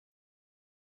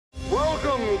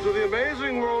Welcome to the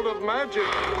amazing world of magic.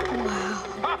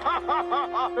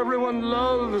 Wow. Everyone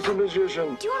loves a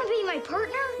magician. Do you want to be my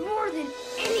partner? More than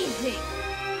anything.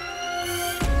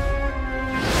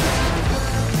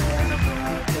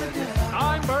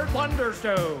 I'm Burt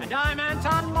Wonderstone. And I'm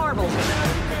Anton Marbles.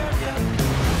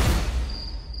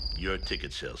 Your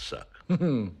ticket sales suck.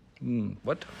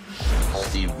 What?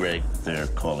 Steve Gregg, they're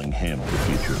calling him the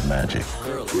future of magic.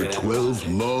 For 12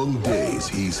 long days,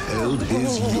 he's held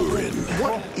his urine.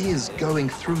 What is going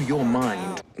through your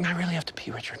mind? I really have to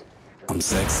pee, Richard. I'm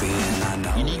sexy and I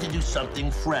know. You need to do something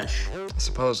fresh. I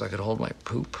suppose I could hold my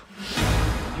poop.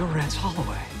 You're Rance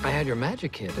Holloway. I had your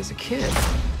magic kit as a kid.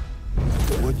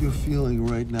 What you're feeling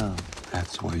right now,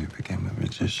 that's why you became a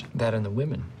magician. That and the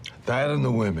women. That and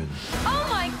the women. Oh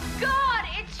my God,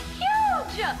 it's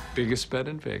huge! Biggest bet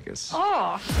in Vegas.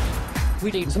 Oh! We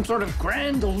need some sort of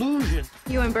grand illusion.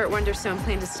 You and Burt Wonderstone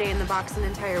plan to stay in the box an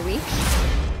entire week?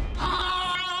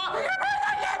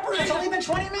 It's only been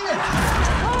 20 minutes.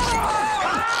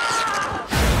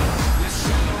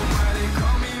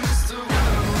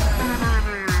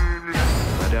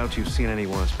 I doubt you've seen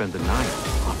anyone spend the night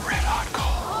on red hot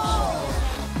coals.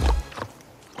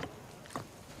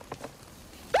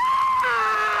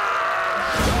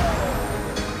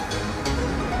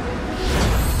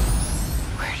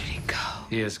 Where did he go?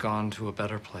 He has gone to a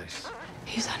better place.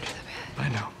 He's under the bed. I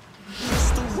know.